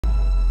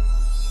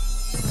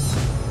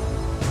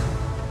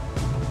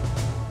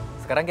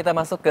Sekarang kita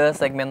masuk ke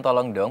segmen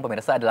Tolong Dong.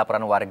 Pemirsa, ada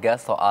laporan warga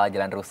soal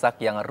jalan rusak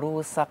yang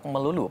rusak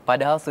melulu,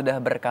 padahal sudah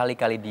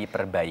berkali-kali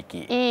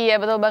diperbaiki. Iya,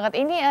 betul banget.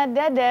 Ini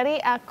ada dari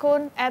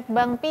akun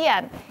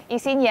 @bangpian.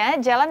 Isinya,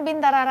 Jalan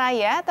Bintara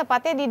Raya,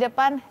 tepatnya di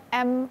depan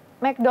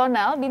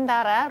McDonald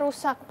Bintara,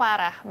 rusak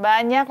parah.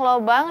 Banyak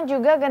lubang,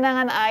 juga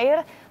genangan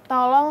air.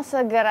 Tolong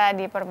segera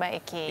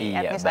diperbaiki.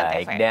 Iya,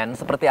 baik. Dan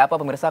seperti apa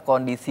pemirsa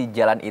kondisi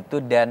jalan itu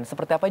dan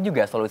seperti apa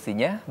juga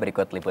solusinya?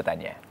 Berikut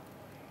liputannya.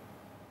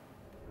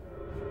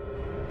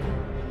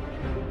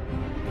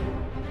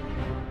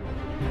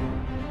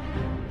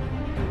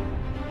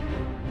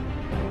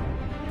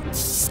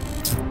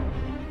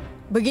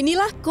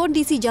 Beginilah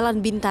kondisi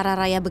Jalan Bintara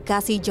Raya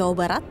Bekasi, Jawa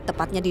Barat,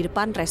 tepatnya di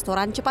depan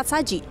restoran cepat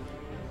saji.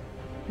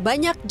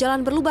 Banyak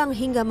jalan berlubang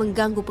hingga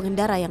mengganggu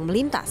pengendara yang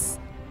melintas.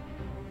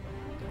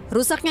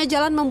 Rusaknya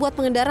jalan membuat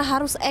pengendara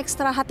harus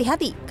ekstra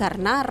hati-hati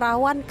karena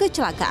rawan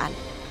kecelakaan.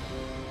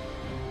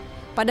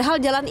 Padahal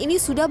jalan ini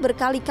sudah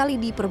berkali-kali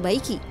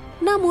diperbaiki,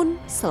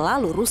 namun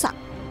selalu rusak.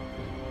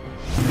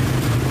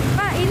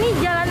 Pak, ini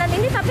jalanan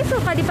ini tapi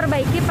suka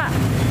diperbaiki, Pak?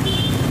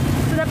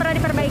 Sudah pernah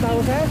diperbaiki? Tahu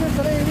saya sih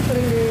sering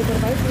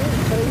diperbaiki.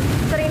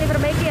 Sering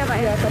diperbaiki ya Pak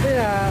ya? Ya, tapi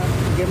ya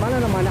gimana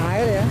namanya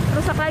air ya.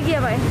 Rusak lagi ya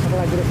Pak ya?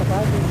 Rusak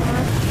lagi.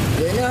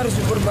 Ya ini harus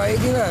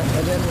diperbaiki lah.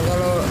 Dan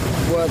kalau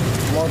buat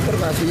motor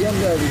kasihan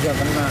dia bisa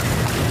kena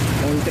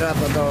muncrat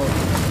atau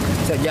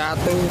bisa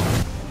jatuh.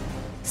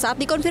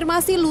 Saat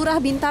dikonfirmasi, Lurah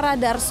Bintara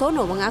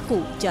Darsono mengaku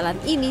jalan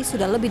ini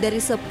sudah lebih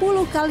dari 10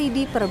 kali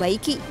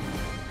diperbaiki.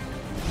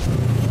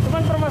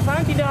 Cuman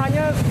permasalahan tidak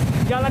hanya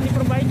jalan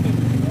diperbaiki.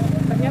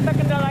 Ternyata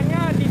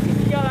kendalanya di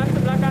sisi jalan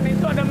sebelah kanan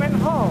itu ada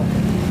manhole.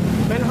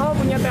 Manhole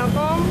punya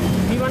Telkom,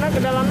 di mana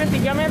kedalamannya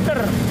 3 meter.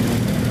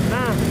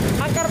 Nah,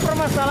 akar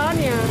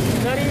permasalahannya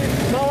dari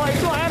bawah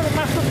itu air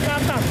masuk ke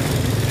atas,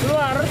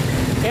 keluar.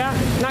 Ya,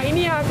 nah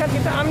ini yang akan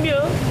kita ambil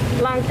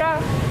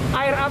langkah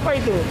air apa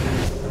itu.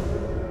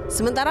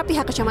 Sementara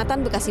pihak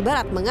Kecamatan Bekasi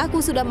Barat mengaku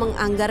sudah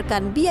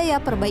menganggarkan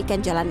biaya perbaikan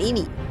jalan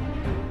ini.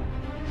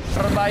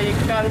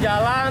 Perbaikan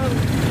jalan,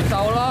 insya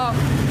Allah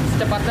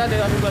secepatnya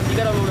dengan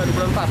 2023 dan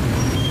 2024.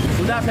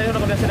 Sudah, saya sudah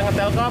koordinasi dengan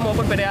Telkom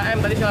maupun PDAM.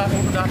 Tadi saya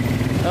langsung sudah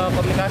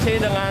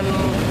komunikasi dengan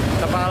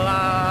kepala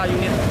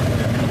unit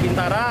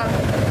Bintara.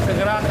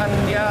 Segera akan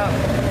dia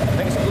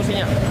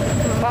eksekusinya.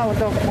 Pak,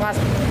 untuk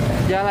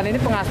jalan ini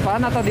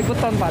pengaspalan atau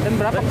dibeton Pak? Dan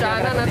berapa?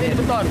 Rencana nanti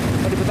dibeton.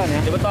 Oh, dibeton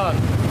ya? Dibeton.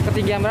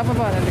 Ketinggian berapa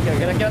Pak nanti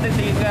kira-kira? Kira-kira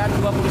ketinggian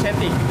 20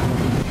 cm.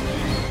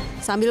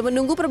 Sambil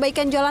menunggu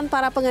perbaikan jalan,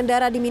 para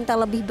pengendara diminta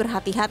lebih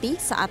berhati-hati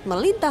saat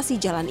melintasi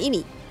jalan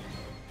ini.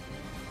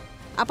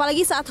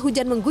 Apalagi saat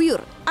hujan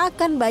mengguyur,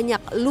 akan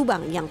banyak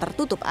lubang yang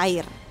tertutup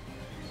air.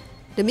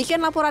 Demikian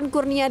laporan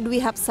Kurnia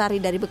Dwi Hapsari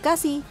dari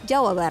Bekasi,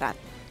 Jawa Barat.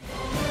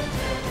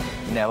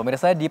 Nah,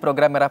 pemirsa, di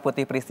program Merah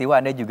Putih Peristiwa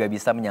Anda juga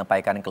bisa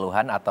menyampaikan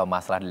keluhan atau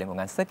masalah di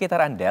lingkungan sekitar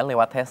Anda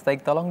lewat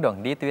hashtag Tolong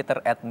Dong di Twitter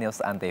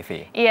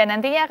 @newsantv. Iya,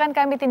 nantinya akan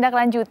kami tindak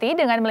lanjuti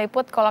dengan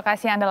meliput ke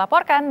lokasi yang Anda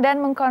laporkan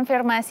dan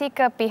mengkonfirmasi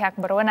ke pihak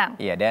berwenang.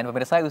 Iya, dan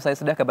pemirsa, usai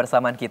sudah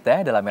kebersamaan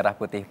kita dalam Merah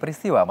Putih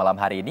Peristiwa malam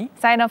hari ini.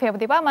 Saya Novia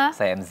Putipama.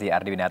 Saya MZ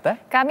Ardiwinata.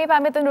 Kami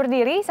pamit undur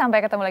diri,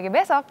 sampai ketemu lagi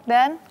besok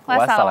dan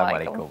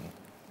wassalamualaikum.